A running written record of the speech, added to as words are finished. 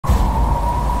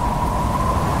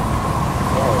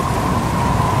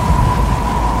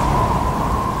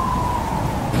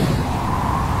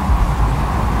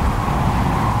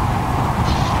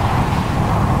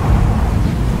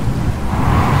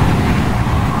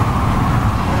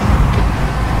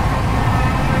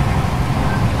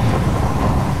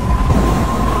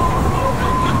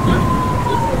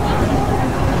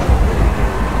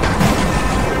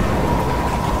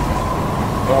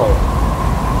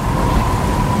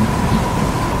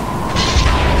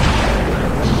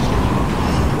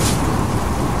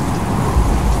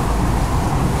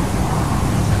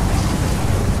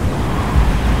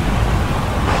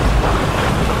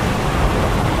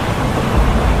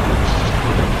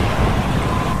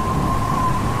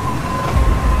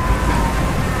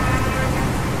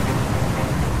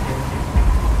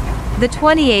The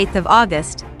 28th of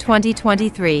August,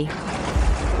 2023.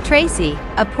 Tracy,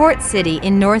 a port city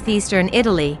in northeastern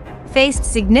Italy, faced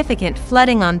significant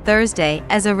flooding on Thursday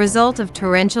as a result of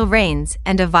torrential rains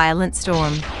and a violent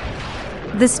storm.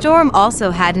 The storm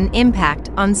also had an impact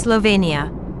on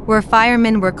Slovenia, where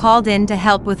firemen were called in to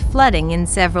help with flooding in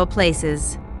several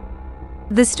places.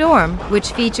 The storm,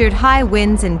 which featured high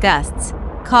winds and gusts,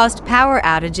 caused power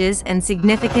outages and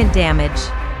significant damage.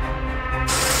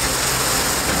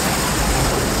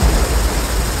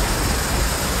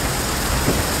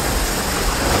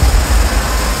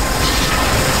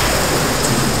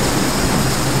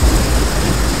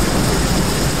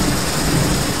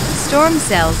 Storm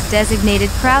cells designated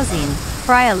Krauzine,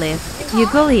 Friolif,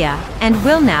 Yagulia, and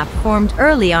Wilnap formed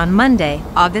early on Monday,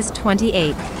 August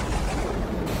 28.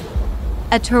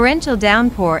 A torrential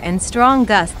downpour and strong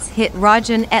gusts hit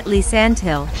Rajan Etli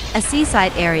Santil, a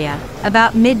seaside area,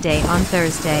 about midday on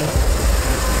Thursday.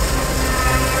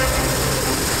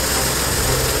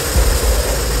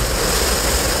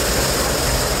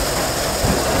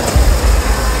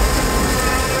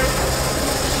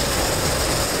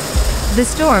 The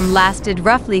storm lasted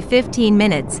roughly 15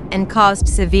 minutes and caused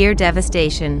severe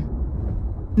devastation.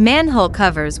 Manhole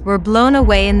covers were blown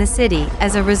away in the city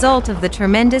as a result of the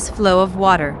tremendous flow of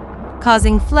water,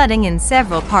 causing flooding in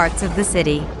several parts of the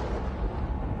city.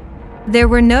 There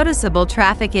were noticeable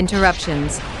traffic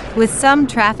interruptions, with some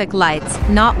traffic lights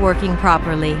not working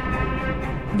properly.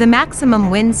 The maximum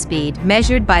wind speed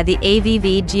measured by the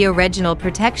AVV Georegional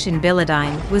Protection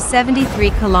Bulletin was 73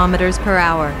 km per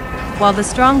hour, while the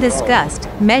strongest gust,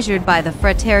 measured by the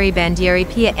Fratelli Bandieri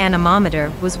Pia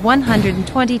anemometer, was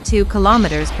 122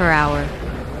 km per hour.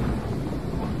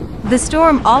 The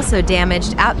storm also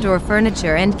damaged outdoor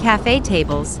furniture and cafe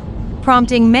tables,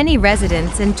 prompting many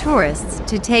residents and tourists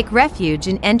to take refuge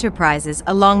in enterprises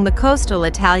along the coastal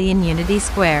Italian Unity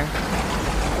Square.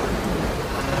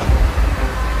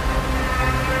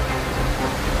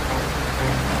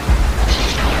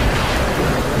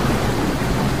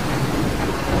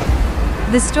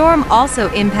 The storm also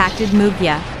impacted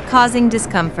Yagulia, causing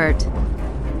discomfort.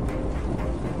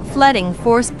 Flooding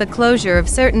forced the closure of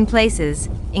certain places,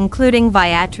 including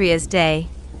Viatria's Day.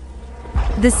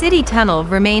 The city tunnel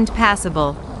remained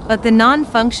passable, but the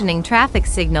non-functioning traffic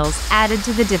signals added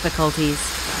to the difficulties.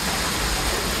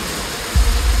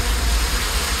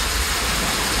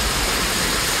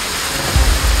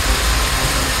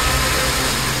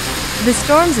 The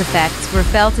storm's effects were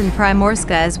felt in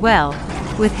Primorska as well,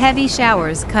 with heavy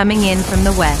showers coming in from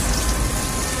the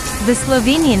west. The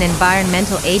Slovenian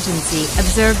Environmental Agency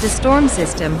observed a storm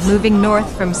system moving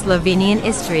north from Slovenian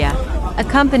Istria,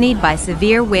 accompanied by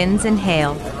severe winds and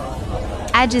hail.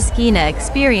 Agiskina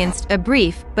experienced a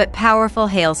brief but powerful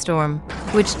hailstorm,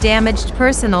 which damaged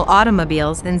personal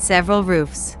automobiles and several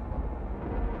roofs.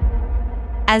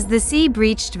 As the sea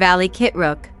breached Valley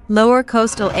Kitruk, lower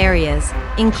coastal areas,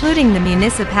 including the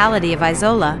municipality of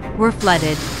Izola, were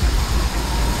flooded.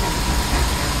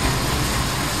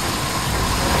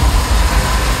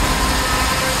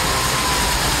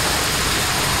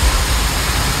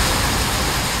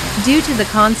 Due to the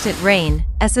constant rain,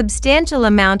 a substantial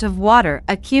amount of water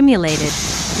accumulated,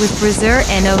 with Brazur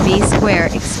Nov Square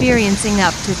experiencing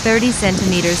up to 30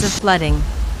 centimeters of flooding.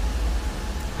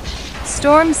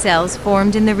 Storm cells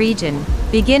formed in the region,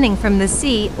 beginning from the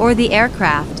sea or the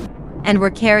aircraft, and were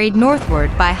carried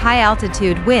northward by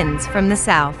high-altitude winds from the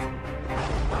south.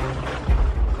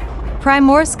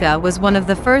 Primorska was one of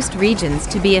the first regions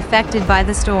to be affected by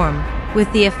the storm,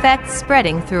 with the effects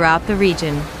spreading throughout the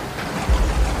region.